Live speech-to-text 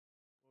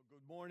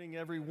Morning,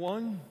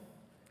 everyone.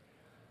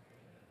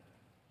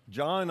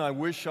 John, I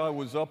wish I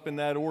was up in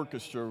that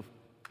orchestra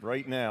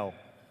right now.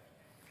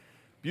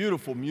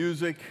 Beautiful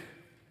music.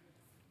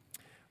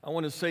 I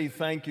want to say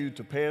thank you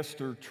to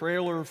Pastor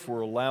Traylor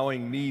for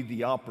allowing me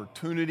the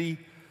opportunity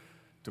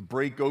to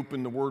break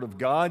open the Word of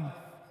God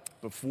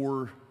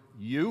before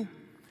you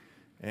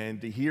and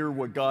to hear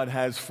what God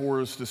has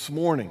for us this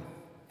morning.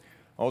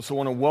 I also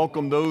want to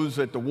welcome those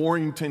at the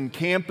Warrington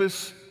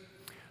campus.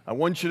 I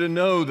want you to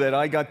know that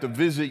I got to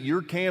visit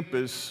your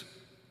campus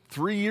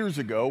 3 years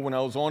ago when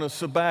I was on a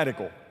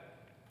sabbatical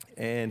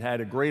and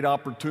had a great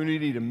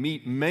opportunity to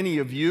meet many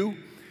of you,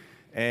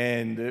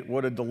 and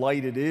what a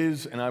delight it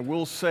is. And I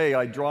will say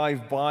I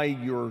drive by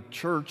your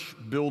church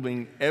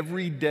building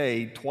every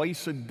day,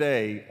 twice a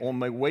day, on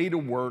my way to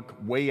work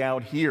way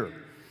out here.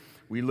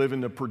 We live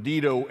in the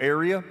Perdido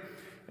area,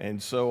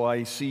 and so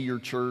I see your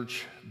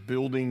church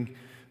building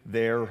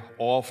there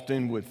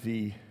often with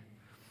the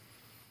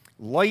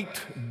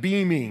light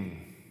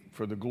beaming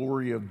for the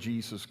glory of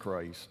Jesus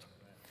Christ.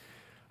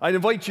 I'd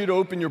invite you to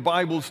open your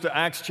Bibles to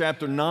Acts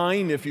chapter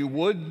 9, if you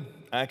would.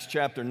 Acts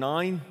chapter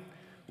 9.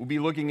 We'll be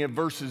looking at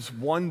verses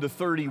 1 to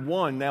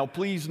 31. Now,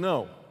 please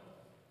know,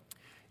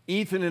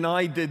 Ethan and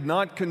I did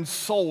not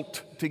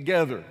consult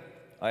together.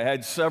 I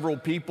had several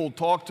people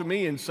talk to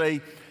me and say,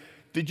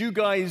 "Did you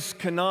guys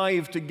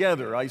connive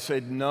together?" I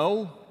said,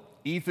 "No.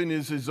 Ethan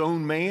is his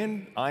own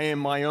man. I am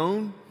my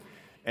own.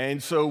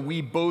 And so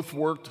we both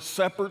worked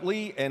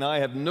separately, and I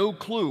have no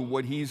clue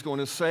what he's going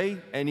to say,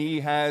 and he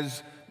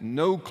has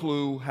no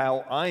clue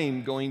how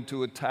I'm going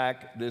to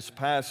attack this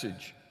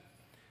passage."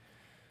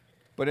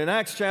 But in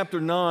Acts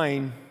chapter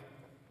 9,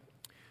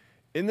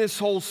 in this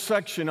whole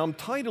section, I'm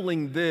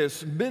titling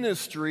this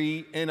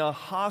Ministry in a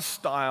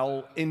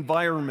Hostile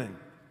Environment.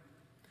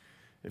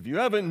 If you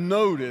haven't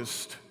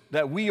noticed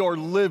that we are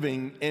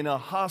living in a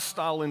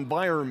hostile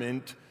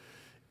environment,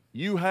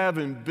 you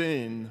haven't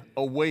been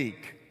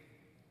awake.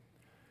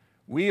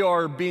 We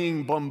are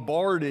being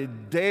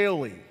bombarded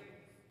daily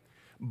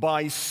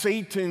by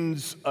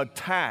Satan's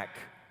attack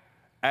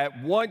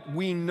at what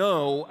we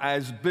know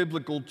as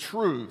biblical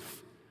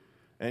truth,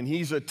 and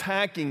he's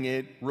attacking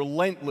it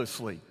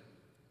relentlessly.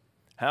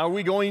 How are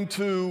we going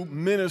to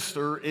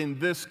minister in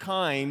this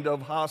kind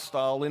of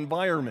hostile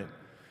environment?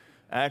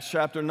 Acts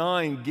chapter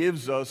 9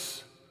 gives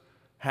us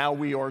how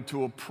we are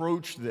to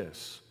approach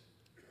this.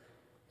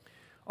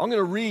 I'm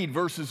going to read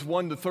verses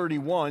 1 to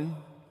 31.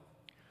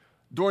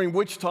 During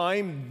which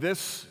time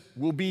this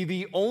will be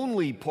the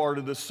only part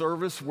of the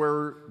service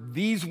where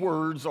these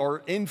words are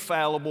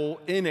infallible,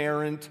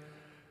 inerrant,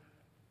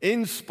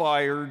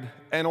 inspired,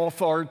 and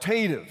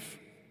authoritative.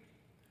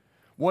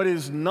 What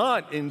is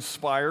not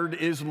inspired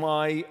is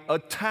my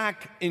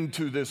attack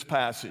into this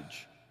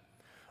passage.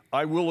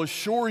 I will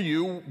assure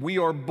you we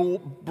are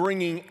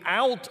bringing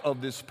out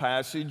of this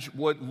passage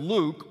what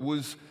Luke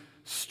was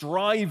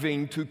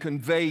striving to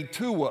convey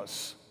to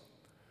us.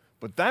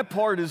 But that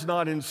part is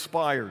not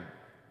inspired.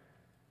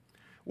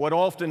 What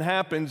often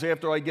happens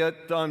after I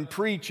get done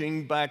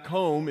preaching back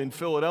home in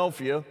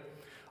Philadelphia,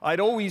 I'd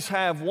always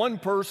have one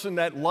person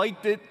that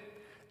liked it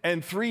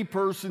and three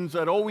persons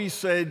that always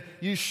said,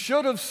 "You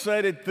should have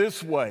said it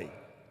this way."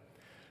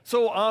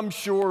 So I'm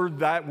sure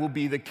that will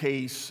be the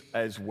case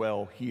as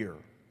well here.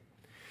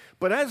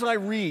 But as I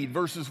read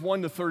verses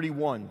 1 to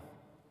 31,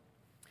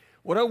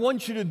 what I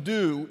want you to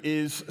do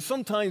is,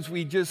 sometimes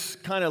we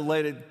just kind of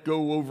let it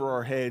go over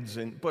our heads,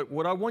 but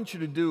what I want you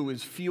to do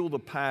is feel the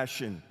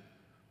passion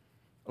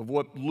of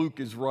what Luke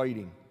is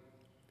writing.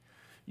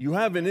 You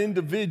have an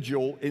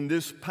individual in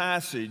this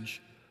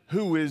passage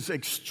who is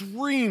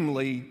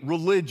extremely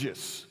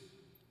religious,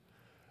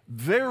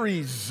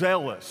 very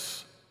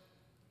zealous,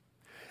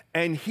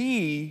 and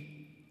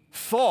he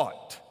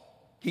thought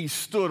he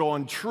stood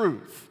on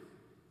truth,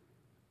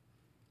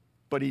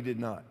 but he did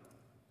not.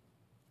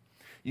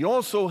 You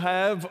also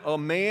have a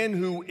man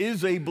who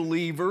is a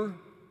believer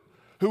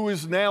who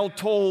is now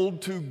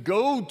told to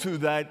go to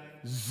that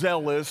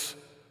zealous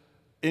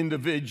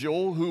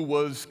individual who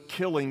was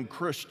killing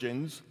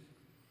Christians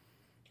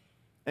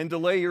and to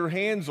lay your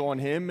hands on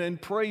him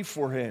and pray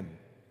for him.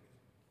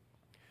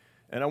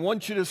 And I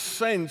want you to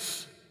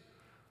sense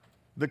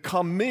the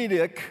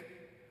comedic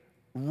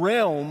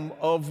realm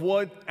of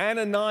what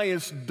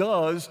Ananias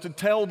does to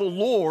tell the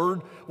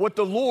Lord what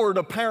the Lord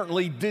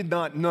apparently did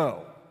not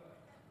know.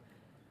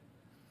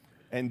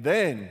 And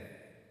then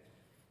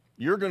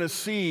you're going to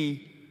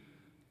see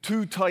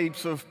two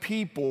types of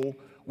people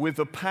with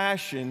a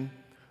passion: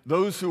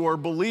 those who are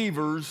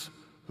believers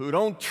who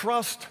don't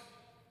trust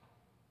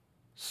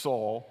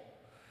Saul,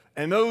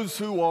 and those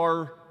who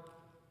are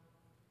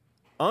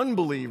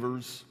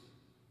unbelievers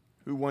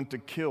who want to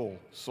kill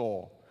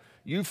Saul.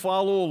 You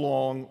follow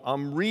along.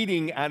 I'm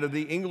reading out of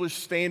the English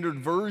Standard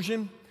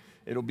Version.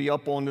 It'll be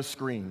up on the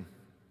screen.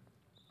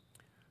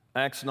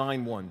 Acts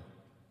 9:1.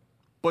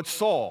 But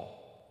Saul,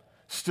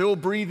 still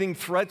breathing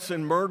threats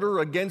and murder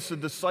against the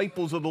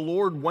disciples of the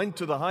Lord, went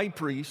to the high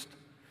priest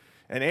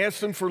and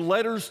asked him for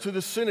letters to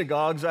the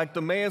synagogues at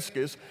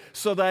Damascus,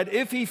 so that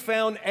if he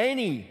found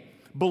any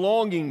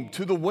belonging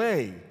to the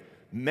way,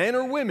 men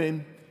or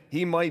women,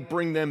 he might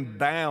bring them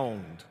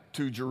bound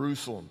to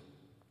Jerusalem.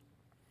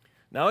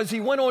 Now, as he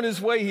went on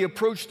his way, he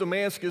approached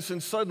Damascus,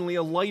 and suddenly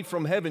a light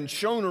from heaven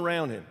shone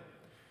around him.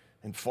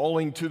 And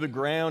falling to the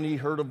ground, he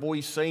heard a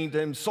voice saying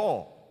to him,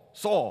 Saul,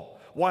 Saul,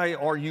 why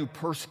are you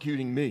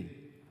persecuting me?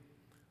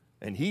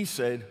 And he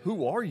said,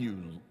 Who are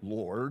you,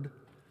 Lord?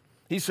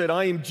 He said,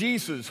 I am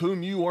Jesus,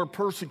 whom you are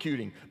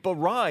persecuting. But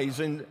rise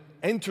and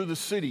enter the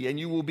city, and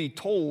you will be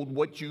told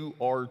what you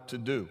are to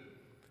do.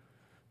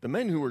 The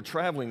men who were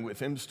traveling with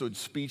him stood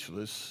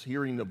speechless,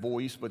 hearing the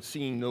voice, but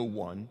seeing no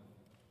one.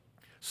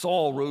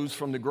 Saul rose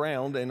from the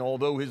ground, and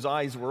although his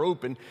eyes were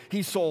open,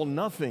 he saw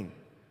nothing.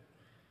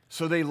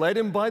 So they led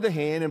him by the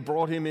hand and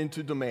brought him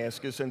into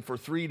Damascus, and for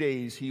 3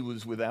 days he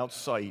was without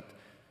sight,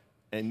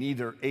 and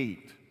neither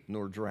ate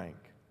nor drank.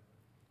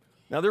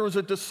 Now there was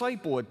a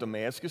disciple at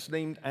Damascus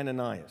named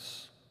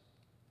Ananias.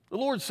 The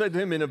Lord said to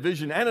him in a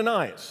vision,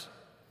 Ananias.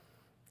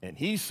 And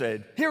he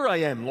said, Here I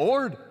am,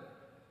 Lord.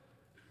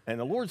 And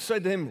the Lord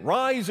said to him,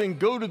 Rise and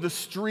go to the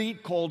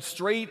street called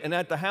Straight, and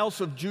at the house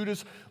of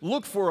Judas,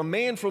 look for a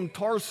man from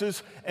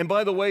Tarsus, and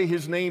by the way,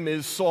 his name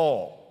is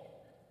Saul.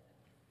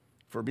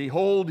 For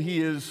behold,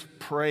 he is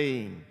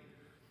praying.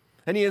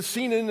 And he has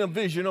seen in a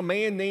vision a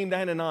man named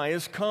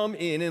Ananias come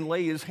in and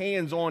lay his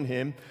hands on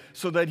him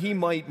so that he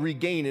might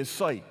regain his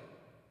sight.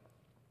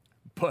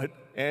 But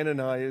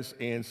Ananias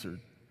answered,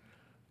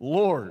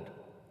 Lord,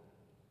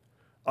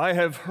 I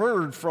have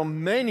heard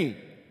from many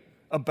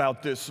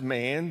about this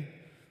man,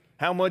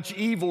 how much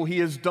evil he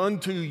has done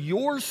to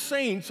your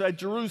saints at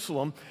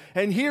Jerusalem,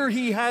 and here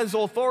he has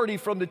authority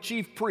from the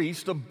chief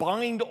priest to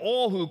bind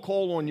all who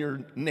call on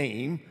your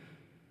name.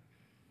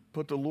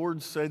 But the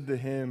Lord said to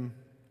him,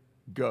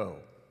 Go,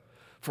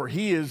 for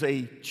he is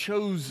a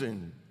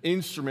chosen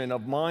instrument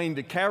of mine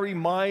to carry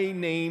my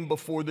name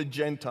before the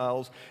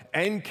Gentiles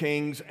and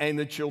kings and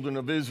the children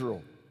of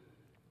Israel.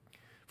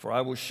 For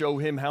I will show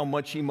him how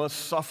much he must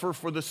suffer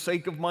for the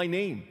sake of my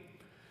name.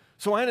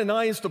 So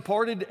Ananias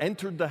departed,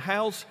 entered the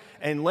house,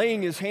 and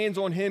laying his hands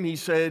on him, he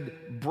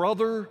said,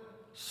 Brother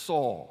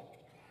Saul,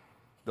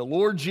 the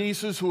Lord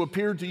Jesus, who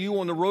appeared to you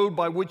on the road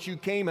by which you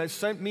came, has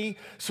sent me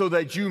so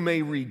that you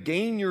may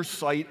regain your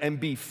sight and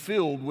be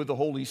filled with the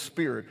Holy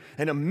Spirit.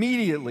 And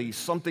immediately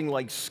something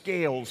like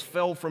scales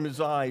fell from his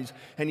eyes,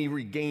 and he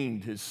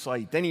regained his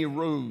sight. Then he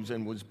arose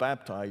and was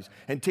baptized,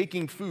 and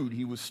taking food,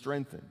 he was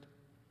strengthened.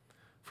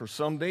 For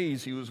some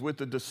days he was with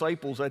the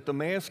disciples at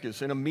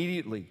Damascus, and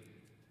immediately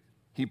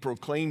he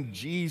proclaimed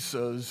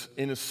Jesus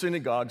in a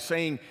synagogue,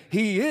 saying,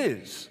 He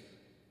is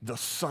the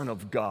Son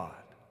of God.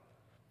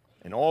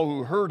 And all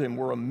who heard him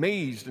were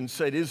amazed and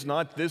said, Is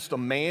not this the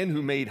man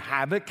who made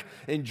havoc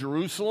in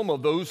Jerusalem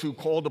of those who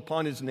called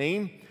upon his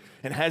name?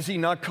 And has he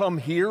not come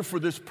here for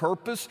this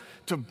purpose,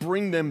 to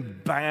bring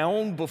them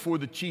bound before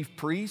the chief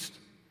priest?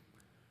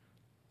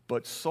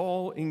 But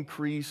Saul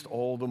increased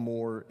all the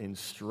more in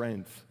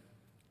strength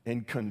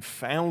and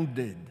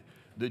confounded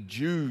the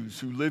Jews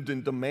who lived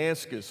in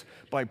Damascus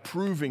by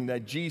proving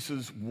that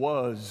Jesus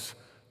was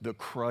the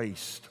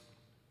Christ.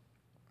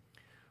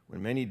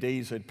 When many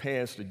days had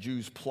passed, the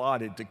Jews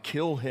plotted to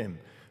kill him,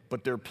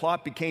 but their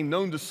plot became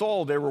known to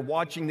Saul. They were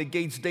watching the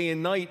gates day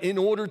and night in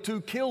order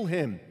to kill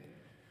him.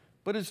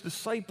 But his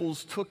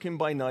disciples took him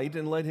by night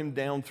and let him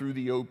down through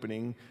the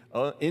opening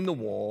in the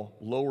wall,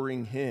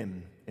 lowering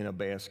him in a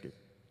basket.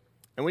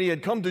 And when he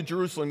had come to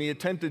Jerusalem, he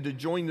attempted to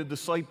join the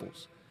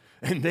disciples.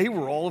 And they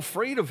were all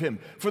afraid of him,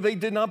 for they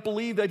did not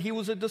believe that he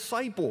was a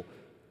disciple.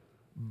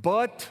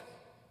 But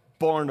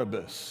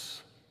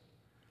Barnabas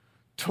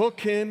took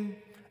him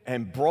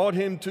and brought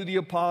him to the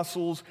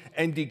apostles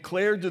and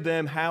declared to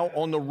them how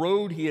on the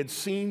road he had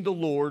seen the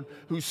Lord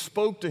who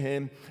spoke to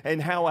him,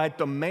 and how at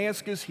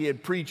Damascus he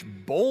had preached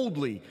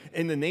boldly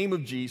in the name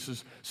of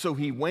Jesus. So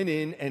he went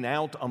in and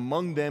out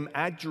among them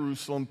at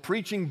Jerusalem,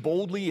 preaching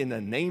boldly in the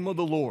name of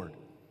the Lord.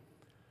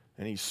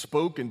 And he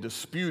spoke and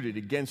disputed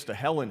against the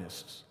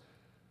Hellenists,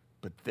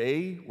 but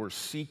they were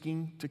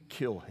seeking to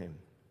kill him.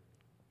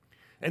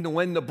 And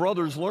when the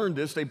brothers learned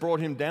this, they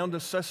brought him down to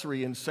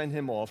Caesarea and sent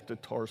him off to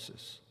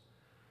Tarsus.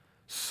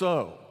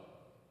 So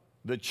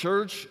the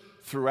church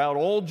throughout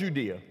all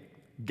Judea,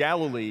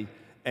 Galilee,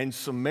 and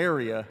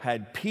Samaria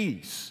had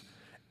peace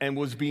and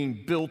was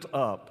being built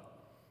up.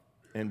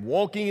 And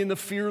walking in the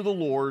fear of the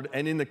Lord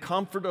and in the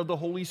comfort of the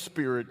Holy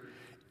Spirit,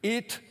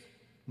 it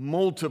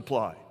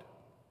multiplied.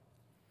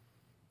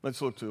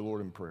 Let's look to the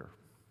Lord in prayer.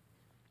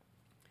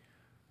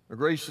 Our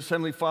gracious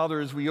Heavenly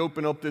Father, as we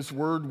open up this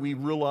word, we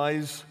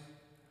realize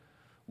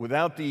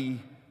without the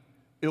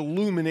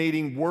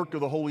illuminating work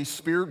of the Holy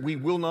Spirit, we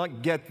will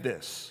not get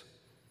this.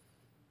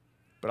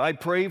 But I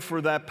pray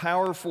for that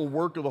powerful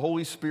work of the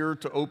Holy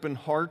Spirit to open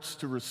hearts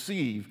to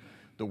receive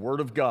the Word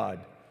of God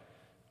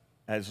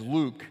as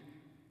Luke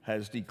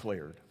has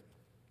declared.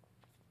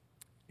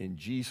 In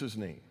Jesus'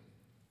 name,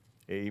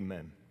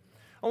 amen.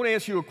 I want to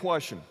ask you a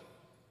question.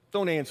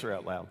 Don't answer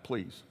out loud,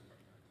 please.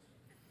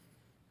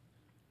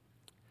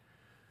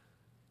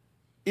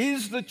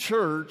 Is the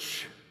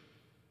church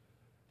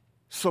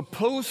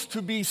supposed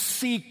to be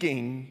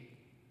seeking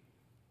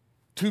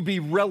to be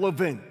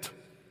relevant.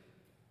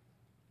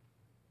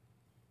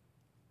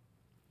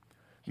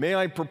 May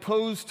I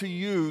propose to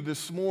you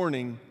this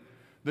morning,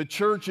 the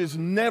church is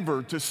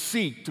never to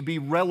seek to be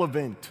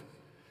relevant.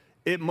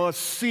 It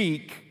must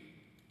seek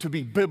to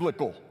be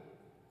biblical.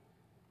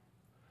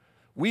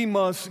 We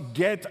must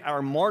get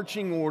our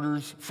marching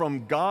orders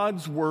from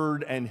God's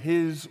Word and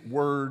His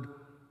Word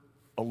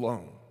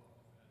alone.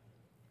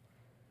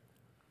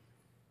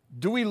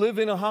 Do we live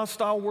in a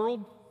hostile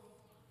world?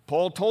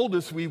 Paul told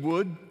us we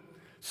would.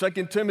 2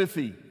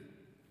 Timothy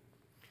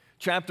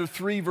chapter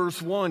 3,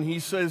 verse 1, he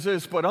says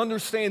this, "But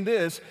understand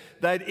this,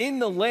 that in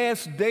the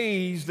last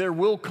days there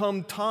will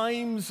come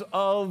times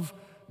of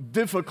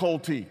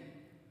difficulty."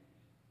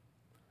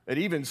 It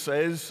even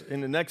says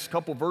in the next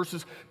couple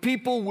verses,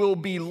 people will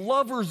be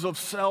lovers of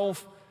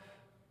self,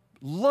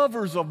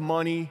 lovers of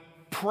money,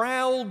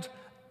 proud,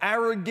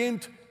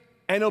 arrogant,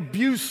 and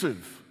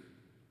abusive.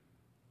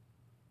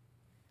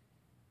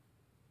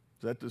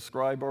 Does that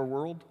describe our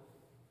world?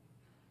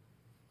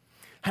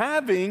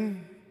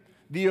 Having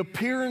the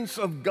appearance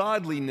of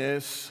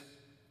godliness,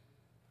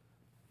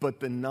 but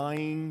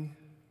denying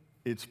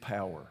its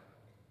power.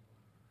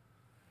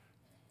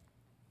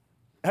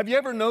 Have you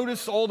ever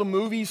noticed all the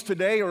movies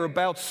today are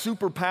about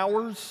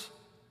superpowers,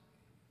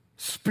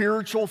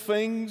 spiritual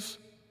things?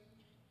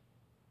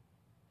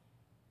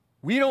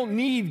 We don't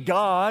need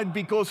God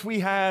because we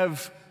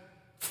have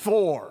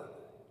Thor.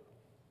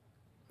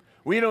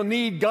 We don't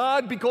need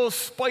God because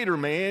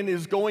Spider-Man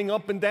is going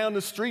up and down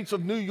the streets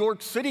of New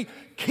York City,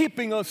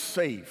 keeping us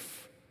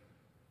safe.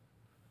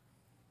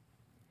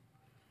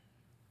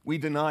 We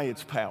deny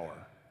its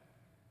power.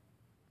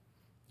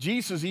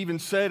 Jesus even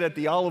said at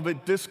the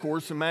Olivet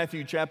Discourse in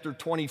Matthew chapter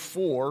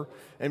 24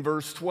 and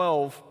verse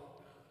 12,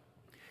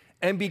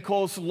 "And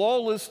because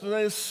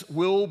lawlessness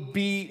will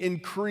be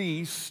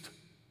increased,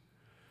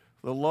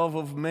 the love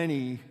of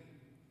many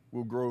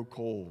will grow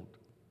cold."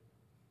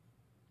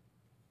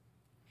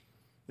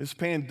 This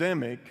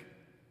pandemic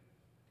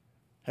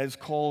has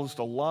caused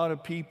a lot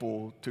of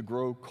people to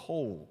grow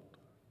cold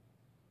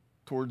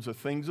towards the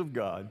things of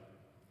God,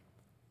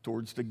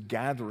 towards the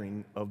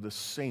gathering of the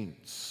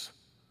saints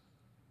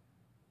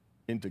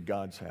into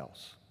God's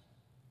house.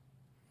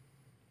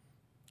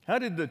 How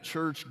did the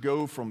church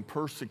go from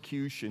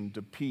persecution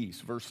to peace?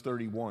 Verse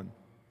 31.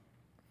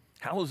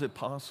 How is it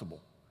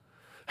possible?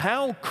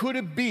 How could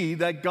it be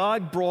that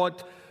God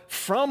brought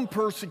from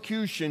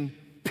persecution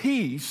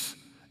peace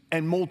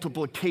and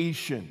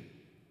multiplication?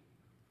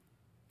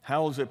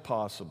 How is it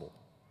possible?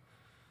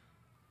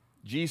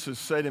 Jesus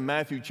said in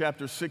Matthew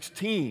chapter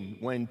 16,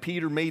 when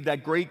Peter made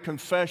that great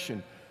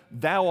confession,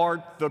 "Thou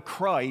art the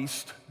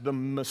Christ, the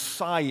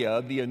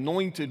Messiah, the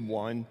Anointed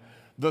One,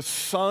 the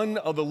Son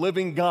of the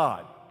living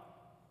God."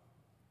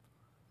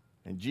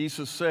 And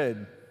Jesus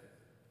said,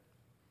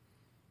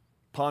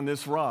 "Upon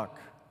this rock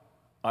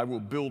I will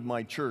build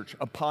my church.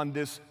 Upon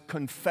this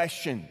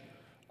confession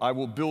I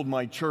will build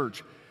my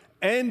church.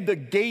 And the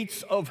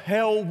gates of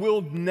hell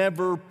will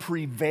never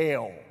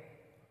prevail."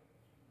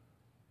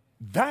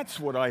 That's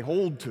what I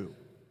hold to.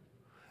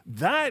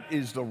 That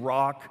is the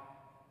rock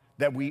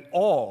that we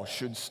all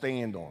should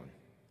stand on.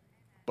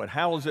 But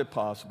how is it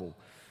possible?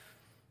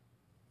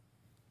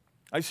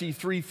 I see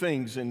three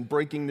things in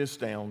breaking this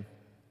down.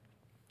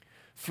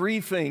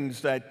 Three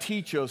things that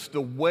teach us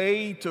the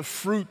way to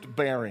fruit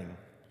bearing.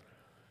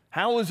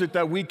 How is it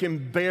that we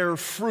can bear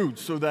fruit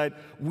so that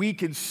we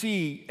can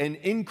see an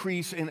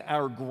increase in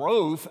our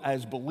growth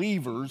as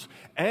believers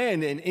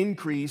and an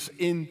increase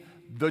in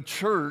the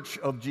church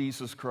of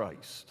Jesus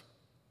Christ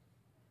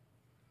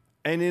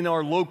and in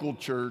our local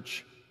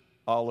church,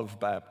 Olive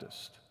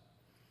Baptist?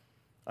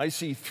 I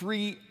see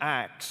three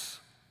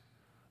acts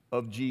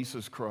of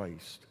Jesus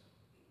Christ.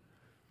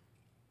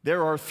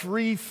 There are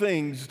three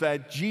things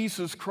that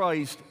Jesus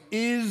Christ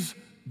is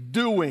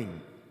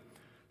doing.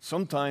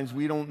 Sometimes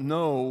we don't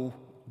know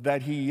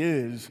that He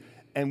is,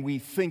 and we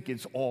think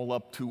it's all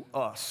up to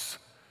us.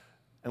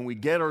 And we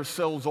get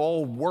ourselves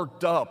all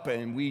worked up,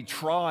 and we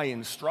try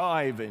and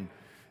strive,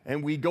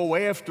 and we go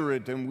after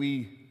it, and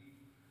we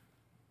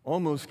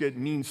almost get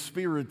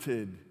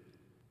mean-spirited.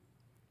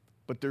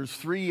 But there's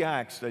three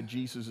acts that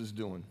Jesus is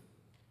doing.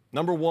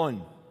 Number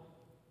one,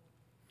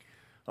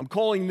 I'm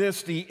calling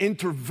this the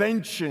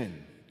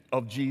intervention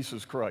of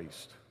Jesus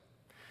Christ.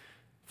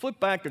 Flip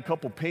back a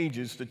couple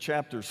pages to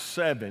chapter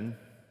 7.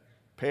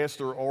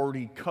 Pastor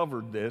already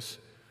covered this.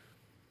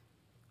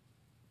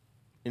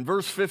 In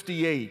verse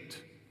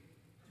 58,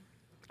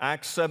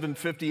 Acts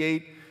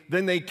 7:58,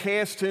 "Then they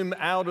cast him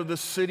out of the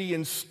city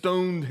and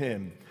stoned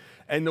him.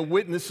 And the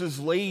witnesses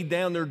laid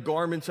down their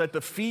garments at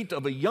the feet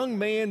of a young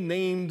man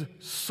named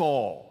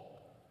Saul."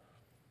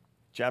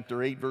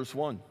 Chapter 8, verse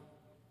 1.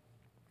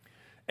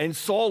 "And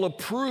Saul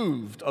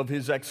approved of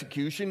his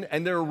execution,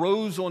 and there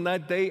arose on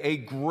that day a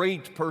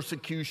great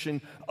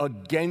persecution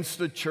against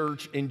the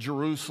church in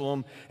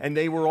Jerusalem, and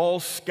they were all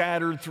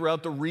scattered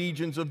throughout the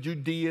regions of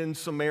Judea and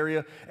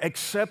Samaria,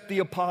 except the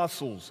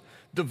apostles.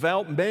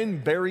 Devout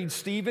men buried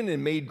Stephen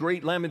and made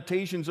great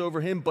lamentations over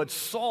him, but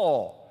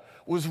Saul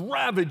was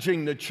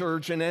ravaging the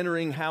church, and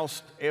entering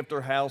house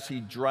after house, he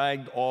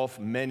dragged off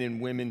men and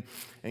women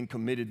and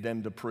committed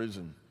them to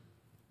prison.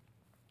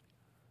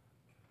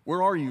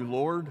 Where are you,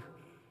 Lord?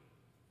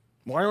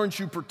 Why aren't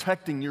you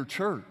protecting your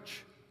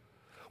church?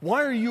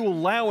 Why are you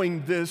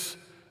allowing this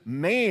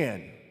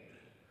man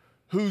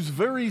who's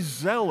very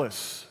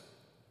zealous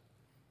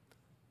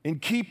in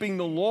keeping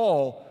the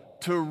law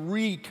to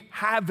wreak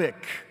havoc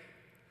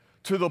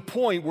to the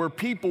point where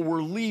people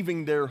were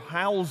leaving their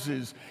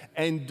houses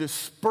and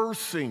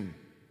dispersing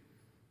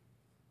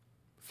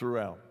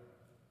throughout?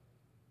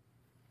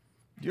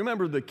 Do you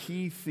remember the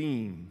key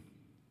theme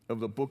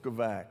of the book of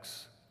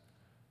Acts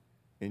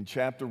in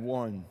chapter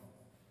 1,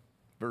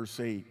 verse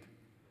 8?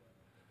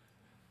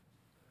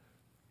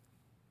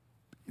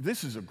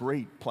 This is a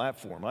great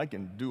platform. I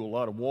can do a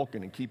lot of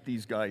walking and keep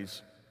these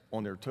guys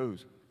on their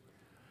toes.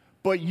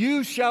 But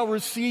you shall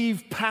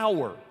receive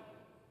power.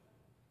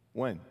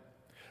 When?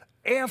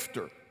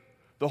 After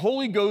the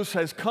Holy Ghost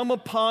has come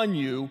upon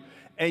you,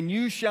 and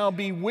you shall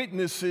be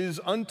witnesses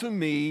unto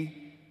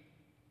me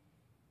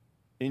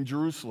in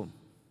Jerusalem,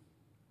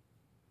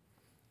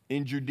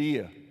 in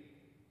Judea,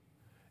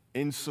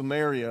 in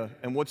Samaria,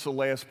 and what's the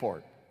last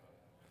part?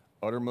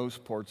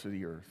 Uttermost parts of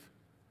the earth.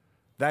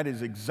 That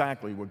is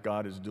exactly what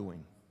God is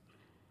doing.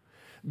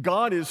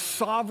 God is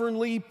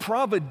sovereignly,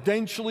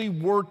 providentially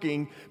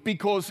working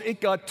because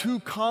it got too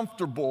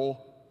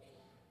comfortable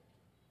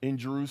in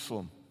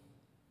Jerusalem.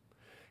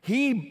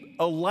 He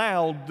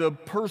allowed the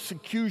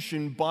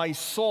persecution by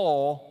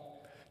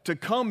Saul to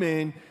come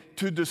in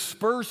to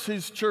disperse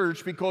his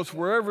church, because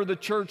wherever the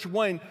church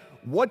went,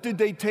 what did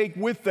they take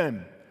with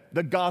them?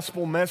 The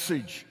gospel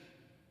message.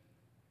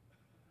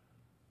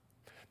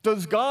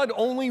 Does God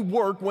only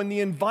work when the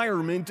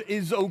environment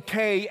is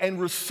okay and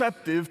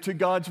receptive to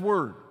God's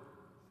word?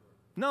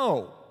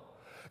 No.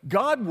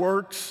 God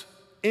works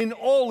in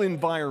all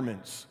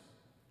environments,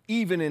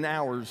 even in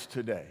ours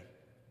today.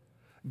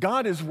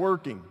 God is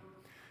working.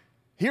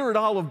 Here at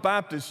Olive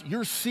Baptist,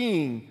 you're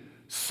seeing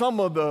some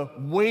of the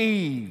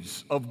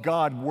waves of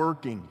God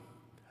working,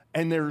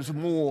 and there's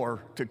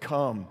more to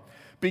come,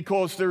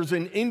 because there's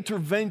an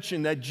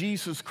intervention that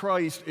Jesus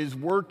Christ is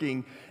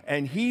working,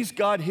 and he's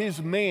got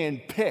his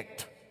man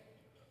picked.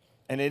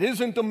 And it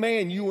isn't the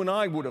man you and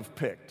I would have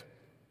picked.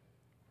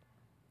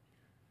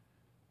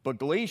 But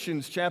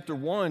Galatians chapter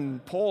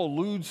 1, Paul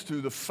alludes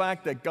to the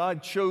fact that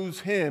God chose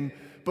him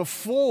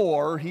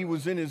before he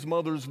was in his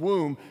mother's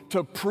womb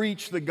to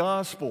preach the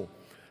gospel.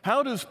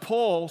 How does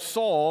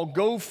Saul,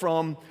 go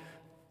from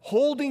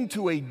holding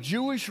to a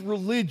Jewish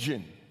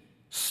religion,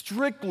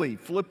 strictly,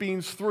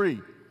 Philippians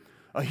 3,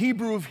 a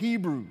Hebrew of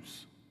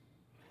Hebrews,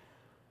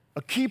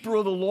 a keeper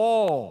of the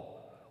law,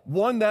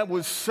 one that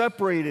was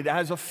separated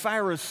as a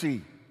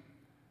Pharisee,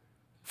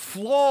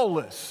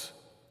 flawless.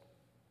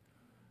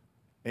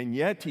 And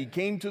yet he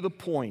came to the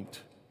point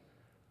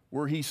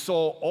where he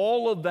saw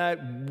all of that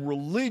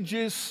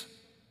religious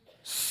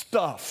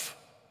stuff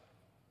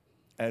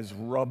as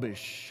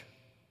rubbish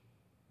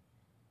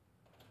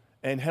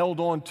and held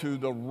on to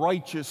the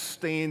righteous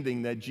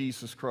standing that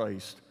Jesus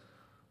Christ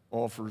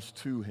offers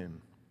to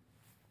him.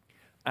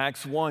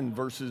 Acts 9,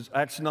 verses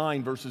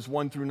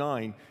 1 through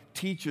 9,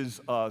 teaches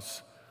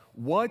us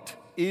what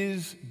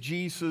is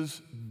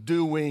Jesus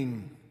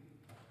doing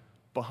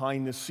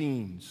behind the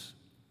scenes.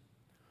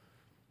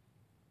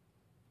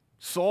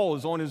 Saul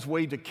is on his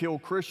way to kill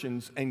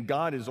Christians, and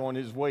God is on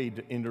his way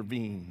to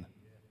intervene.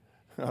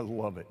 I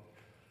love it.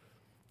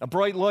 A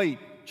bright light,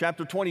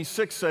 chapter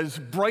 26 says,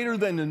 brighter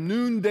than the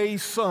noonday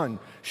sun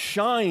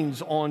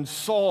shines on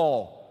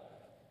Saul.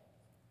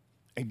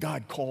 And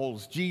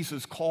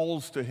Jesus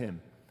calls to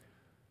him.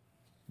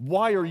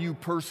 Why are you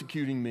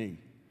persecuting me?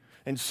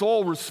 And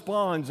Saul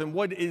responds, and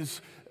what is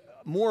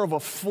more of a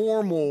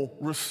formal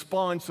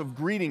response of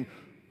greeting,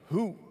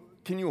 who,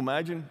 can you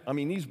imagine? I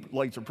mean, these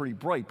lights are pretty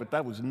bright, but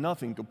that was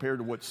nothing compared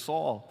to what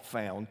Saul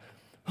found.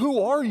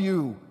 Who are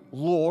you,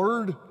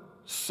 Lord,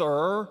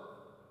 sir?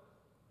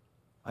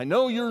 I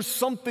know you're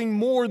something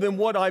more than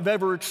what I've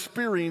ever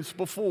experienced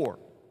before.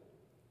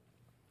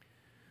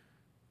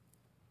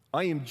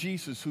 I am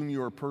Jesus whom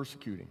you are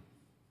persecuting.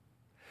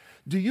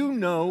 Do you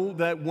know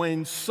that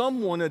when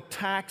someone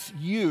attacks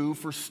you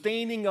for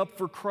standing up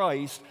for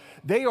Christ,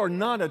 they are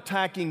not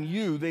attacking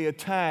you, they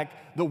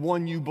attack the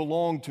one you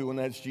belong to, and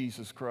that's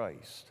Jesus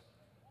Christ.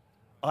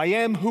 I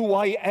am who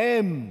I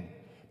am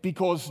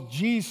because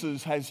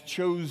Jesus has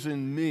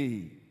chosen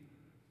me.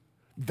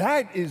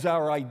 That is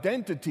our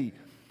identity.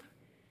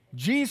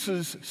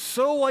 Jesus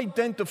so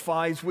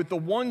identifies with the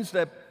ones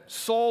that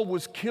Saul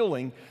was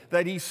killing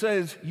that he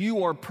says,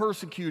 you are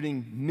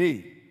persecuting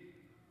me.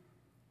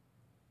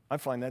 I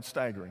find that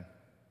staggering.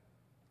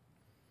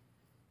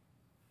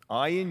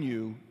 I and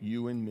you,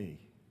 you and me.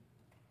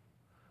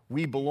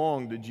 We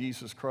belong to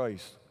Jesus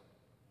Christ.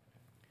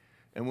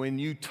 And when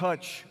you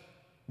touch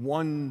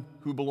one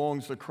who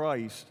belongs to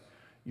Christ,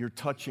 you're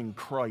touching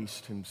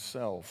Christ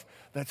himself.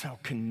 That's how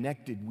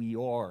connected we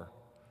are.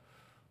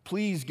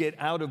 Please get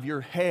out of your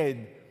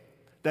head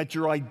that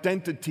your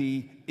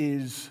identity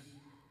is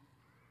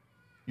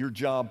your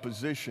job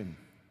position.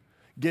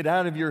 Get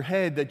out of your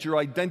head that your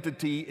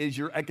identity is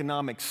your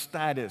economic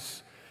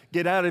status.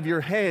 Get out of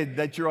your head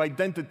that your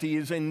identity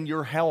is in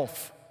your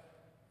health.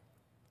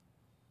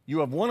 You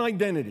have one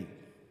identity,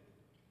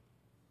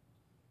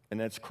 and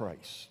that's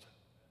Christ.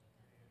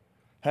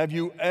 Have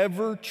you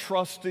ever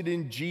trusted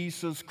in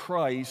Jesus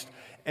Christ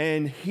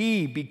and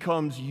He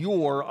becomes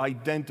your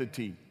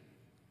identity?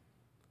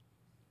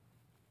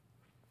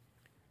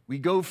 We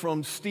go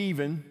from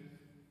Stephen,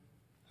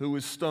 who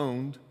was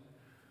stoned,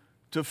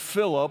 to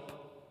Philip,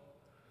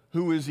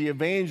 who is the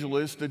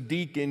evangelist, a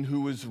deacon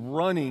who is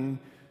running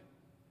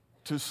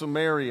to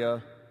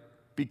Samaria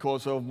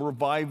because a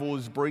revival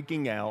is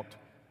breaking out,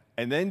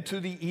 and then to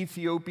the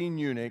Ethiopian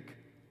eunuch.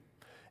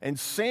 And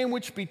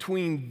sandwiched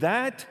between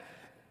that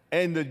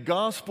and the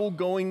gospel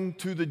going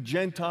to the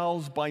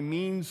Gentiles by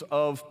means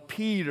of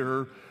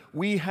Peter,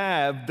 we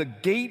have the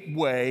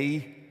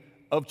gateway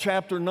of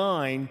chapter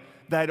 9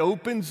 that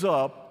opens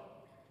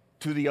up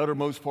to the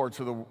uttermost parts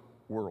of the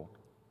world.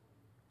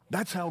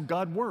 That's how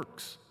God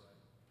works.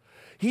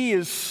 He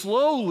is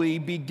slowly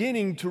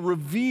beginning to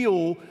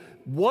reveal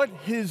what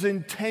His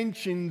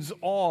intentions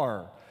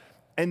are.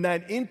 And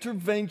that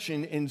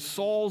intervention in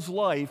Saul's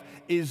life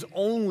is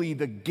only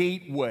the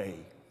gateway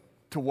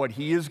to what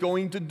he is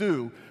going to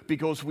do,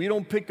 because we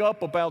don't pick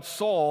up about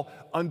Saul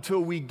until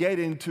we get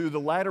into the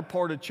latter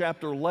part of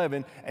chapter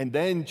 11, and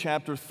then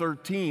chapter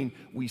 13,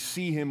 we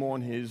see him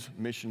on his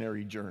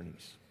missionary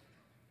journeys.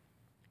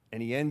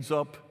 And he ends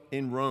up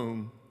in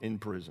Rome in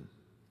prison.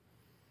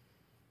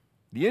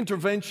 The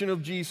intervention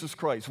of Jesus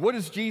Christ. What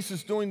is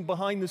Jesus doing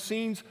behind the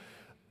scenes?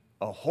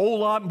 A whole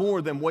lot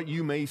more than what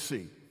you may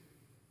see.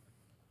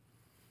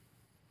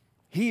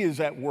 He is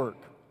at work.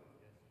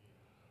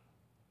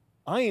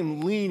 I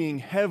am leaning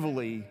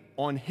heavily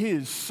on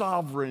His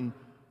sovereign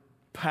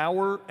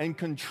power and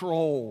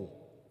control.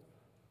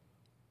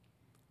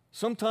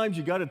 Sometimes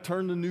you got to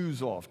turn the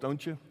news off,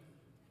 don't you?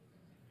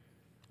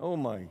 Oh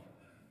my,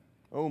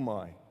 oh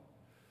my.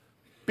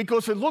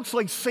 Because it looks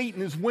like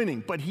Satan is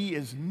winning, but he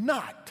is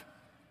not.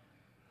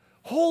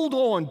 Hold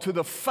on to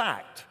the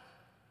fact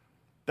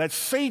that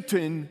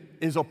Satan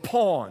is a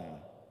pawn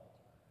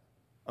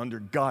under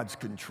God's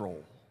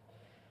control.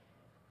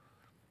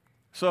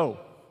 So,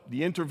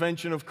 the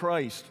intervention of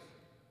Christ.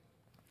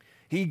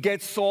 He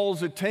gets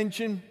Saul's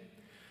attention.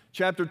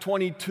 Chapter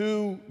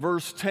 22,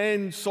 verse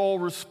 10, Saul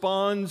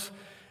responds,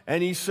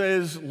 and he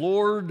says,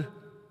 "Lord,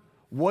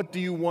 what do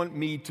you want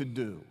me to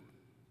do?"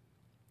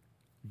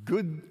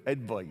 Good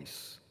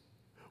advice.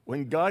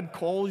 When God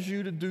calls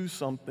you to do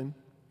something,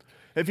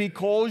 if He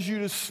calls you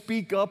to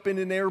speak up in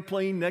an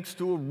airplane next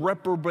to a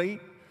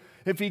reprobate,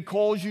 if He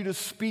calls you to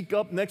speak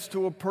up next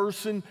to a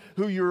person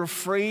who you're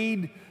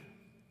afraid,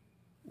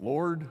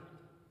 Lord,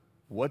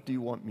 what do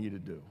you want me to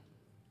do?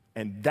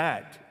 And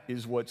that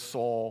is what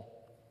Saul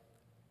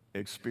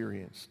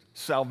experienced.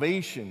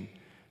 Salvation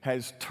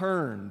has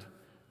turned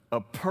a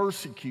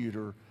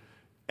persecutor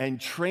and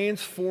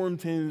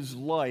transformed his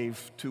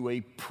life to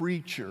a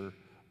preacher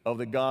of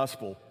the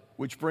gospel,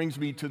 which brings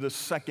me to the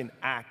second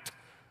act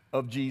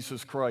of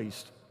Jesus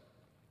Christ.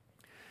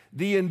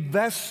 The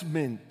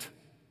investment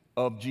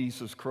of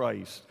Jesus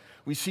Christ.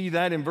 We see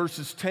that in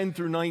verses 10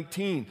 through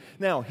 19.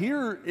 Now,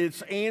 here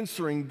it's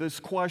answering this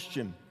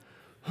question.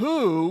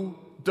 Who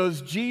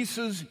does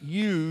Jesus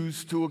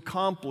use to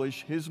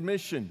accomplish His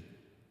mission?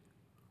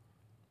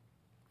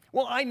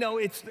 Well, I know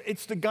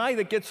it's the guy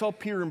that gets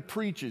up here and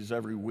preaches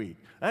every week.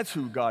 That's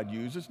who God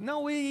uses.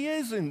 No, He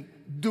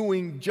isn't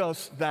doing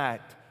just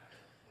that.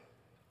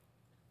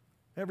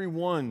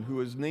 Everyone who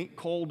is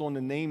called on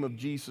the name of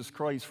Jesus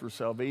Christ for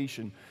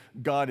salvation,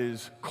 God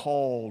is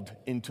called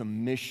into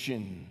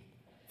mission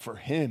for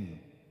Him.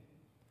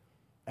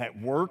 At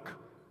work,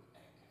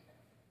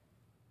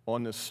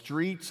 on the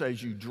streets,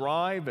 as you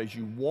drive, as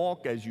you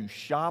walk, as you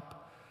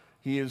shop,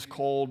 He has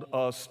called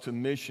us to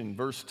mission.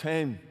 Verse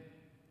 10,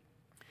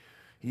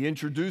 He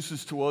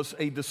introduces to us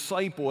a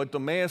disciple at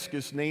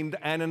Damascus named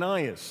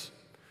Ananias.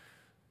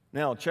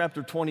 Now,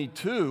 chapter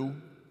 22,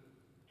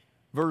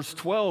 verse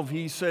 12,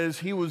 he says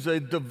he was a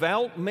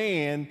devout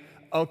man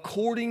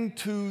according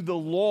to the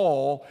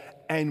law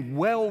and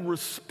well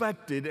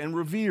respected and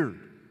revered.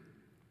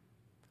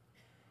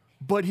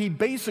 But he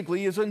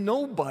basically is a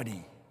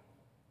nobody.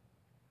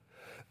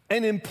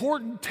 An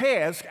important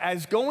task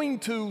as going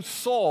to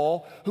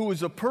Saul, who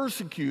was a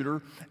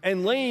persecutor,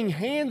 and laying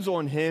hands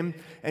on him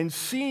and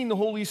seeing the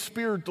Holy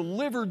Spirit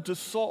delivered to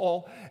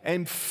Saul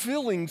and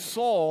filling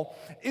Saul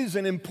is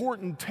an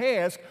important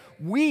task.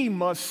 We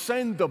must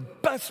send the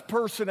best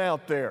person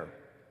out there.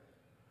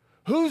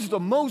 Who's the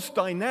most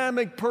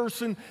dynamic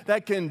person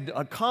that can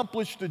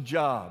accomplish the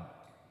job?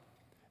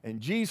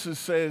 And Jesus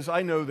says,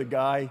 I know the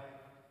guy.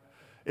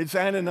 It's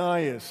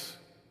Ananias.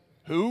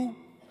 Who?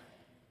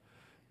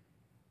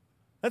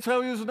 That's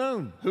how he was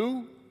known.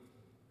 Who?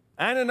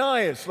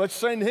 Ananias. Let's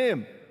send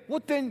him.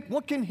 What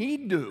can he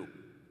do?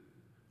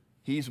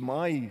 He's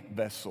my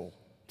vessel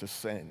to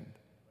send.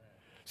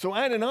 So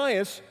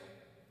Ananias,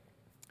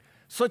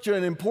 such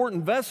an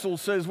important vessel,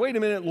 says, wait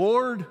a minute,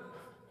 Lord,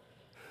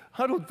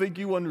 I don't think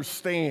you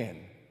understand.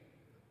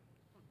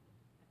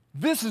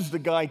 This is the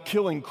guy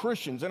killing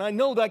Christians. And I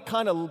know that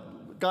kind of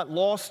got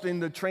lost in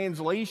the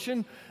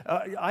translation.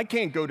 I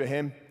can't go to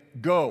him.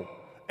 Go.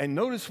 And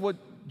notice what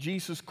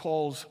Jesus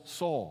calls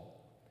Saul.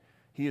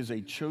 He is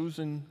a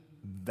chosen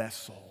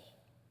vessel.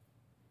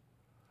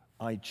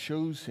 I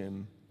chose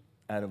him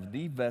out of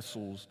the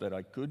vessels that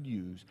I could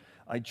use.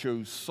 I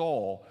chose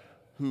Saul,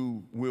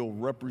 who will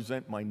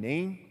represent my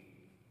name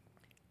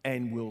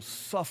and will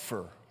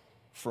suffer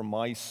for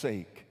my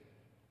sake.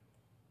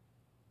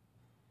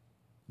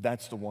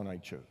 That's the one I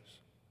chose.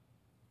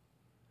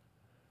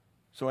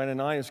 So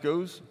Ananias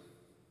goes,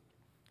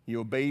 he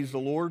obeys the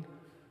Lord,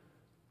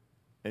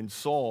 and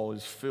Saul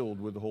is filled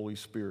with the Holy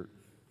Spirit.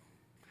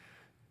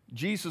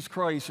 Jesus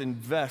Christ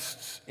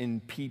invests in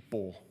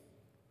people.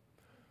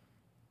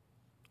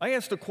 I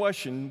asked a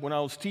question when I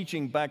was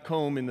teaching back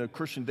home in the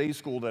Christian day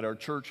school that our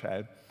church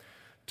had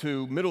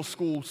to middle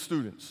school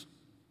students.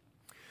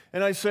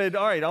 And I said,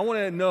 all right, I want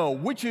to know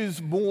which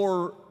is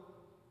more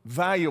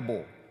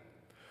valuable.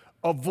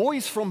 A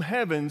voice from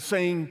heaven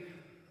saying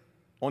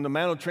on the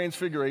Mount of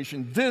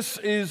Transfiguration, "This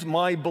is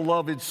my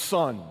beloved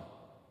Son."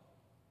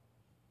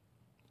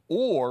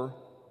 Or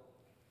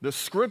the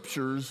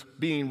scriptures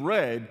being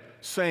read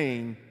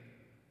saying,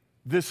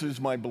 "This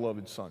is my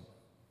beloved Son."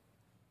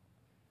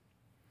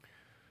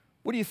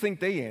 What do you think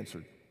they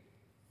answered?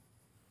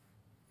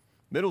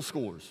 Middle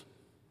schoolers.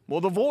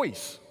 Well, the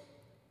voice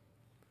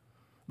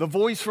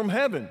from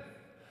heaven.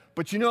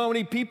 But you know how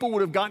many people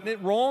would have gotten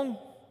it wrong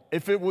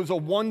if it was a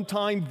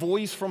one-time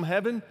voice from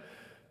heaven?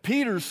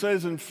 Peter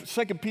says in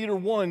 2 Peter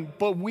 1,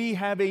 but we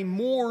have a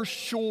more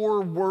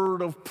sure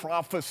word of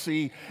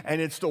prophecy,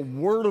 and it's the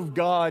word of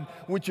God,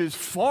 which is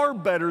far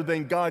better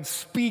than God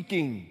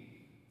speaking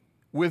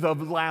with a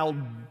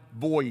loud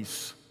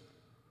voice.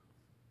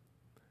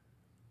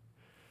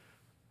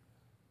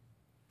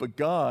 But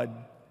God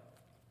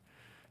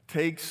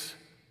takes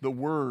the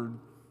word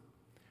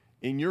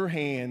in your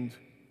hand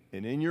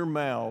and in your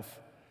mouth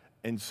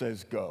and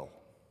says, go.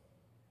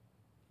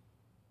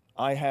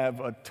 I have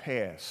a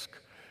task.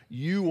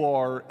 You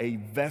are a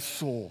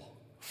vessel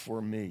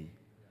for me.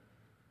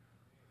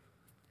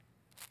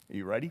 Are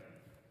you ready?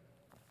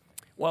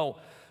 Well,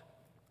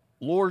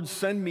 Lord,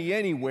 send me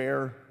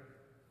anywhere,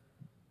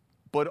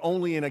 but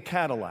only in a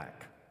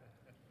Cadillac.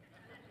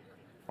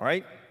 All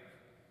right?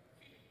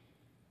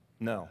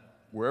 No.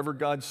 Wherever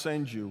God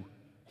sends you,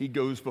 He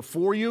goes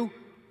before you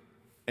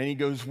and He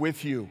goes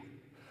with you.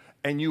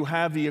 And you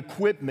have the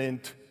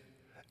equipment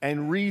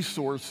and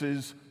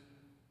resources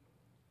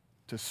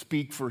to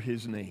speak for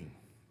His name.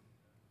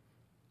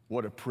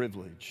 What a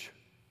privilege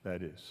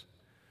that is.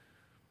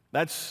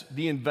 That's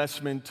the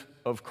investment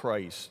of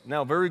Christ.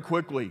 Now, very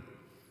quickly,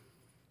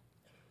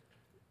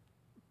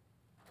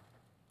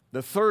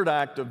 the third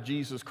act of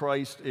Jesus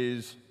Christ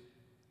is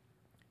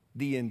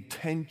the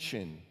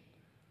intention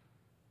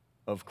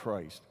of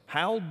Christ.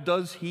 How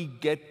does He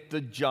get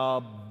the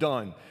job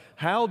done?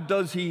 How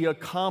does He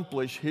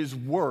accomplish His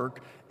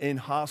work in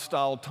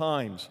hostile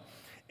times?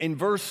 In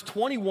verse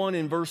 21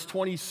 and verse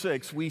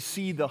 26, we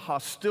see the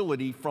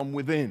hostility from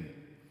within.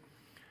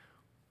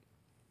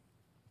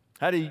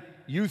 Had a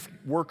youth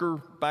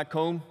worker back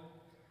home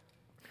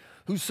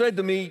who said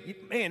to me,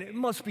 man, it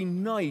must be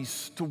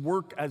nice to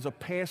work as a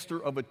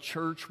pastor of a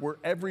church where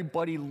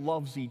everybody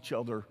loves each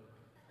other.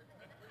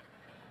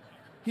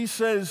 He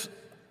says,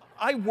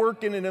 I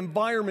work in an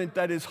environment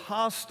that is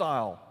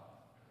hostile,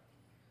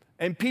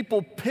 and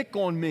people pick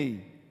on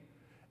me.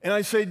 And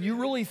I said, you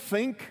really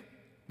think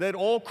that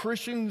all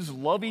Christians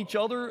love each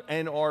other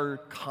and are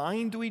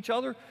kind to each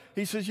other?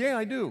 He says, yeah,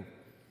 I do.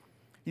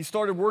 He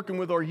started working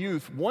with our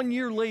youth. 1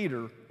 year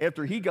later,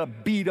 after he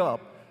got beat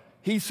up,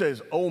 he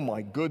says, oh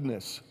my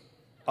goodness,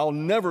 I'll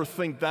never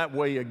think that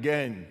way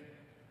again.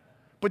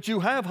 But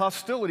you have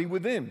hostility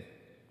within.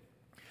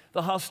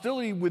 The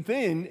hostility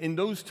within in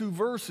those two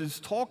verses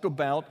talk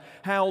about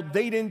how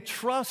they didn't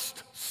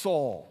trust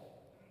Saul.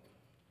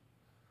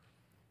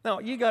 Now,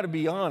 you got to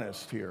be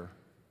honest here.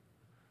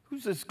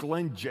 Who's this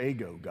Glenn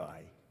Jago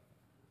guy?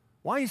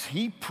 Why is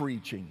he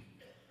preaching?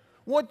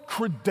 What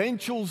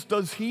credentials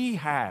does he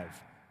have?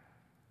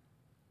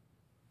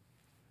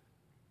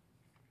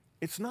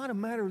 It's not a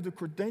matter of the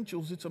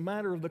credentials, it's a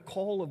matter of the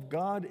call of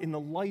God in the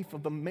life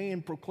of the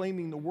man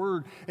proclaiming the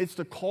word. It's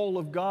the call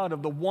of God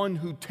of the one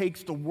who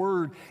takes the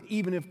word.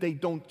 Even if they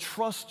don't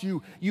trust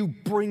you, you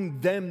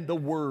bring them the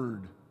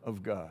word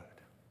of God.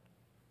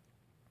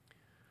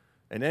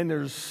 And then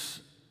there's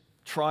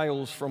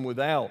trials from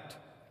without.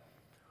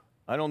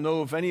 I don't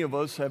know if any of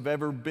us have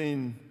ever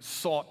been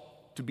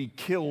sought to be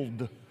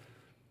killed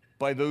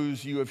by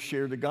those you have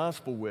shared the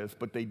gospel with,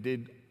 but they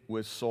did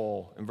with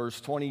Saul. In verse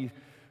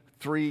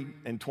 23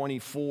 and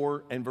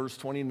 24 and verse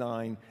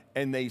 29,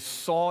 and they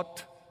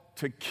sought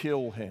to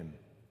kill him.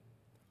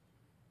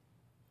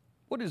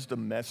 What is the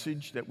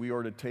message that we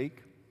are to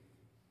take?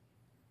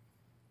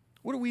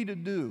 What are we to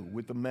do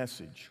with the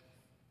message?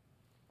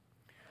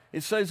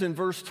 It says in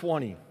verse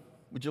 20,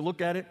 would you look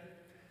at it?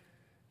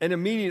 And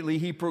immediately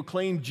he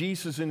proclaimed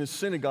Jesus in his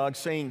synagogue,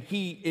 saying,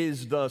 "He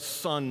is the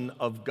Son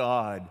of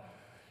God."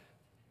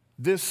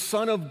 This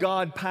Son of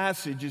God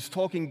passage is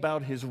talking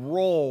about his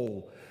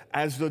role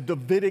as the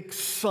Davidic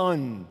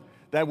son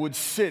that would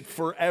sit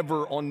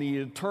forever on the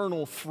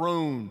eternal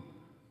throne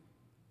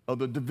of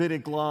the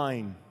Davidic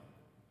line.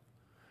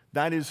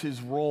 That is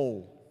his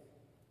role.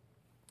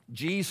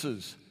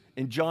 Jesus,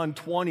 in John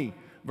 20,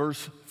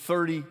 verse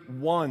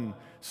 31,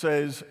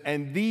 says,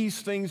 "And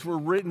these things were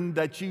written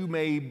that you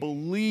may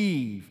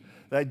believe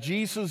that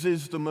Jesus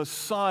is the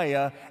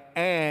Messiah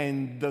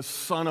and the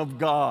Son of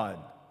God."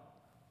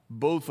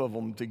 Both of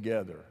them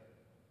together.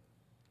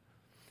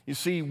 You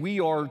see, we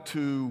are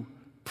to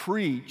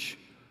preach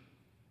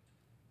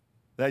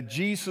that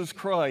Jesus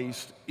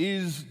Christ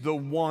is the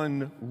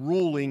one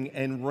ruling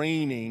and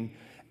reigning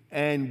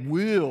and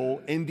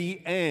will, in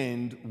the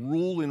end,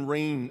 rule and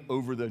reign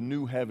over the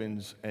new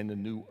heavens and the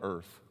new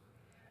earth.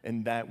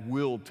 And that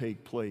will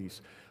take place.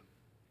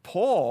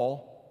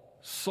 Saul,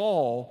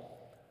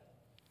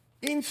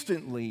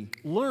 instantly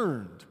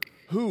learned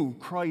who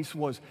Christ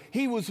was.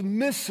 He was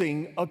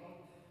missing an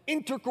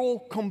integral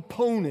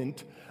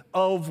component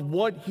of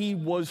what he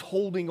was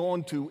holding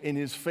on to in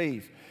his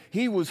faith.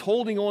 He was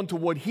holding on to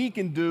what he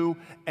can do,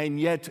 and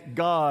yet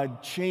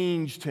God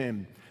changed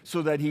him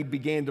so that he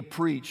began to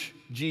preach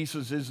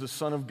Jesus is the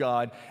Son of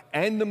God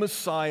and the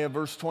Messiah,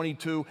 verse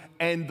 22,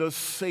 and the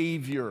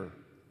Savior.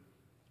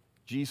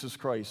 Jesus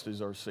Christ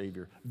is our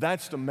Savior.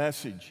 That's the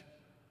message.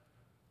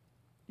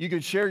 You can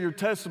share your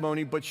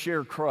testimony, but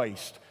share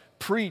Christ.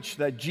 Preach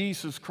that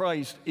Jesus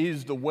Christ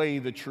is the way,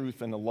 the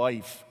truth, and the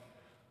life.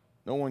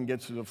 No one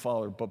gets to the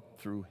Father but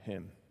through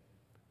him.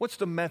 What's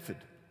the method?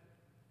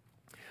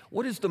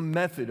 What is the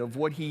method of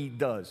what he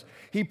does?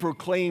 He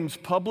proclaims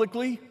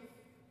publicly.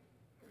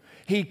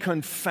 He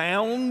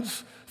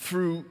confounds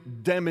through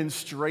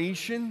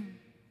demonstration.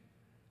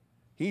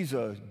 He's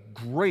a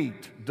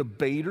great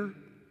debater.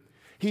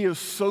 He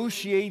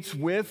associates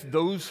with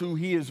those who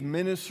he is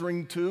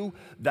ministering to.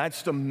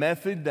 That's the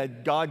method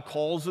that God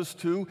calls us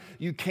to.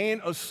 You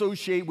can't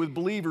associate with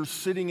believers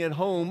sitting at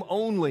home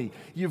only.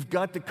 You've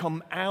got to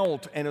come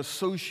out and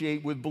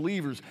associate with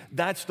believers.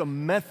 That's the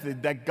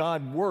method that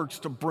God works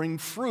to bring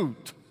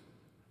fruit.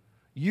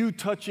 You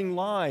touching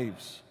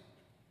lives.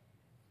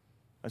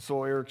 I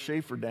saw Eric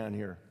Schaefer down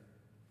here.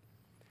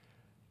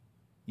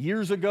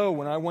 Years ago,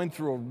 when I went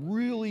through a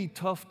really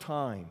tough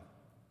time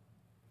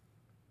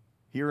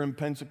here in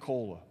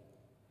Pensacola,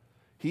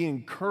 he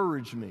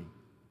encouraged me.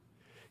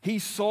 He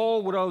saw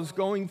what I was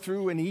going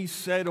through, and he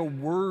said a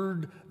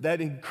word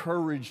that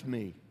encouraged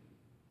me.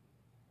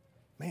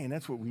 Man,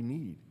 that's what we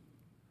need.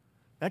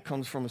 That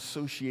comes from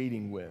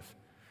associating with.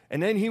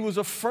 And then he was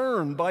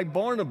affirmed by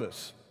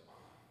Barnabas.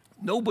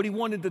 Nobody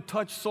wanted to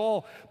touch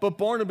Saul, but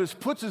Barnabas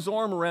puts his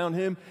arm around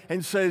him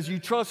and says, "You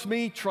trust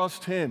me,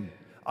 trust him.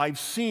 I've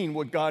seen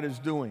what God is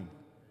doing."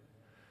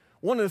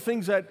 One of the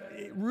things that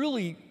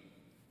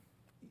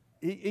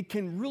it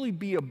can really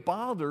be a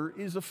bother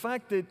is the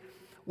fact that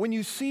when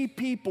you see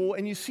people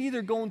and you see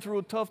they're going through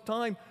a tough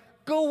time,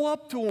 go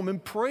up to them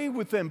and pray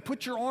with them.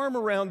 Put your arm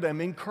around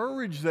them.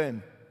 Encourage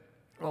them.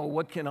 Oh,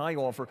 what can I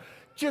offer?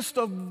 Just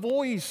a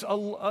voice, a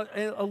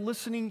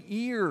listening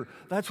ear.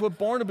 That's what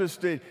Barnabas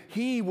did.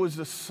 He was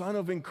the son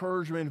of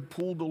encouragement and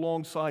pulled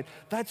alongside.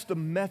 That's the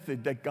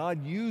method that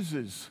God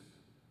uses.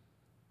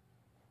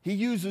 He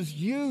uses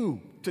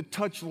you to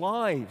touch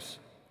lives.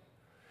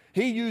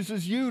 He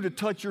uses you to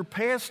touch your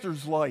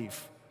pastor's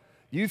life.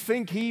 You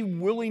think he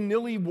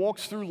willy-nilly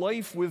walks through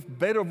life with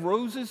bed of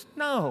roses?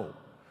 No.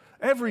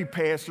 Every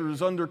pastor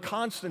is under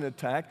constant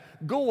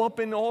attack. Go up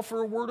and offer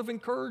a word of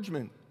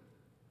encouragement.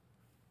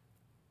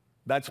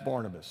 That's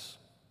Barnabas.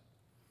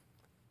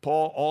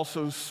 Paul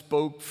also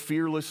spoke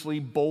fearlessly,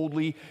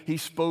 boldly. He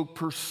spoke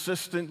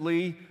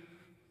persistently.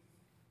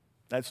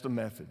 That's the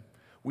method.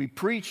 We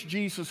preach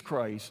Jesus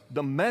Christ.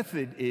 The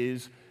method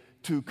is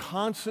to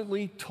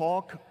constantly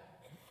talk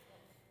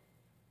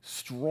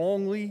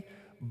strongly,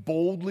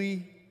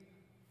 boldly,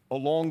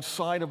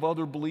 alongside of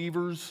other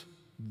believers.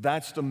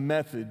 That's the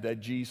method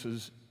that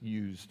Jesus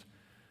used.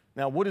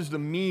 Now, what is the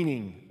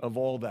meaning of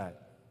all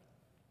that?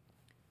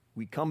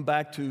 We come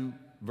back to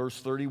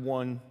verse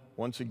 31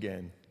 once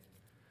again.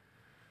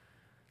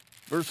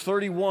 Verse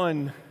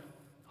 31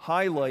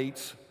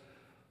 highlights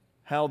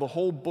how the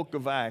whole book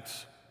of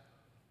Acts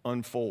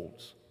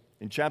unfolds.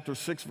 In chapter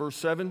 6, verse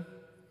 7,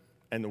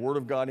 and the word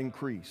of God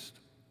increased.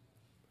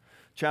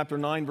 Chapter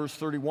 9, verse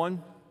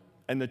 31,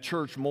 and the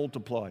church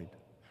multiplied.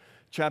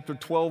 Chapter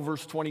 12,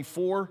 verse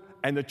 24,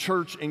 and the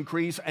church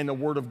increased, and the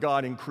word of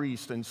God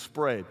increased and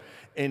spread.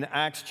 In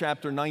Acts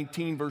chapter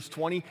 19, verse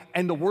 20,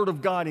 and the word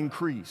of God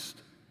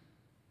increased.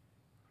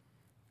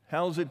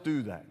 How does it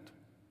do that?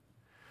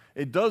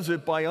 It does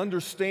it by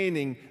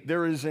understanding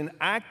there is an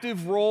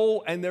active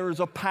role and there is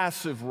a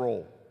passive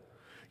role.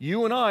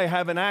 You and I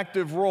have an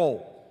active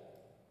role,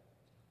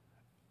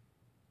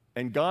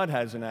 and God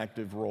has an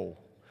active role.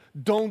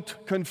 Don't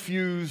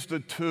confuse the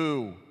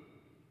two.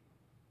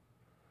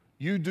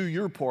 You do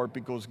your part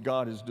because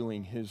God is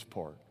doing his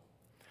part.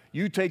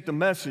 You take the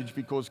message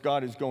because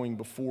God is going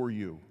before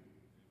you.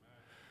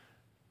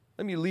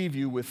 Let me leave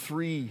you with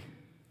 3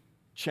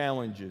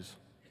 challenges.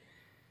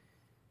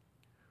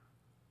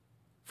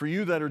 For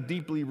you that are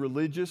deeply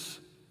religious,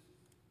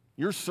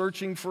 you're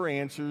searching for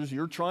answers,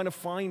 you're trying to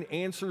find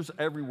answers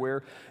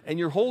everywhere, and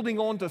you're holding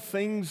on to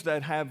things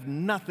that have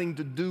nothing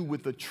to do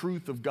with the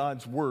truth of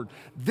God's Word.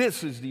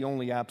 This is the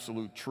only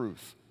absolute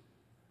truth.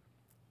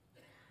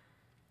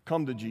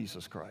 Come to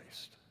Jesus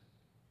Christ.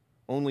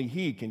 Only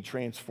He can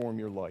transform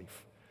your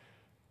life.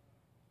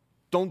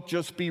 Don't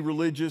just be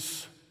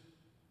religious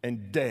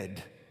and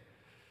dead.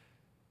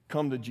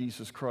 Come to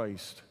Jesus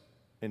Christ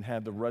and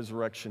have the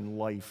resurrection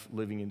life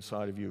living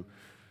inside of you.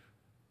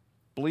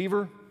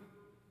 Believer,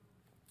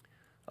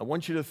 I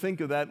want you to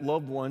think of that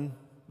loved one,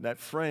 that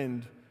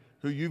friend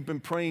who you've been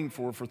praying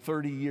for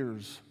 30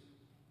 years.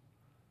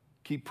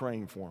 Keep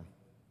praying for them.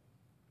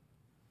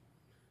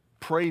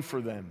 Pray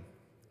for them.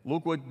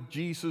 Look what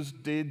Jesus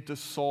did to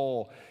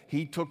Saul.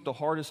 He took the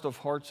hardest of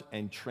hearts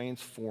and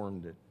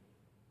transformed it.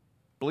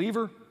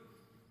 Believer,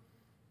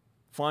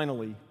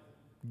 finally,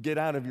 get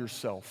out of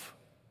yourself.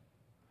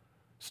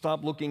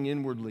 Stop looking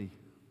inwardly.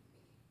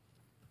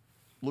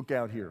 Look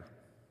out here.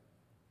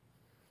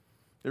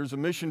 There's a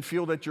mission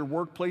field at your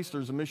workplace.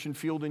 There's a mission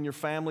field in your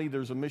family.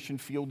 There's a mission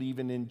field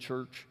even in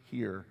church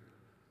here.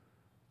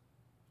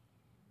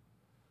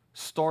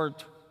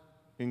 Start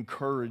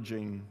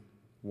encouraging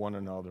one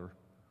another.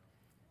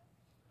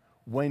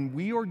 When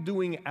we are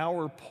doing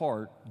our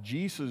part,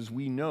 Jesus,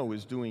 we know,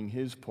 is doing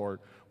His part.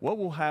 What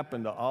will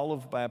happen to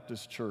Olive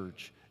Baptist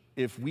Church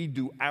if we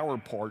do our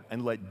part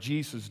and let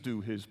Jesus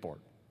do His part?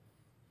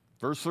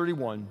 Verse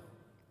 31,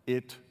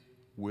 it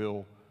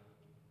will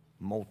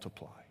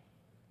multiply.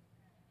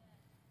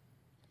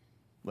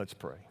 Let's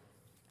pray.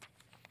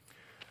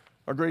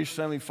 Our gracious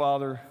Heavenly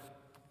Father,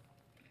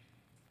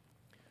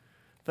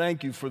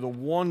 thank you for the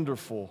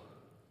wonderful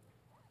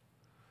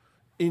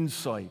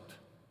insight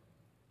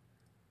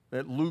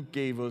that Luke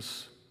gave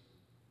us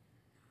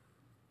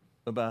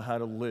about how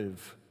to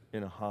live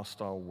in a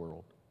hostile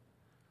world.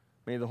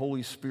 May the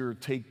Holy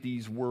Spirit take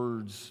these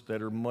words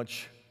that are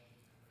much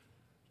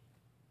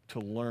to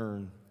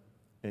learn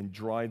and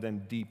drive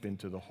them deep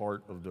into the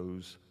heart of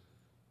those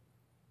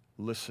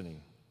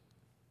listening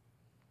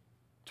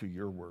to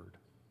your word.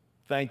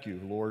 Thank you,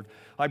 Lord.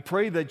 I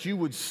pray that you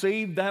would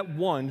save that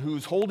one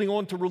who's holding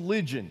on to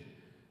religion,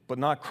 but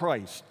not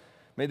Christ.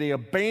 May they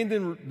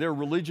abandon their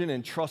religion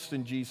and trust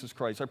in Jesus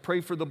Christ. I pray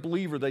for the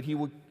believer that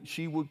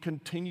she would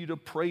continue to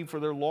pray for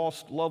their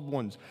lost loved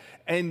ones,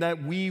 and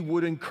that we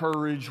would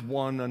encourage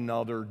one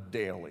another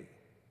daily.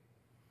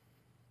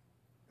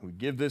 We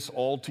give this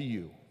all to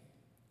you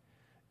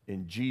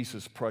in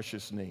Jesus'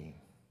 precious name.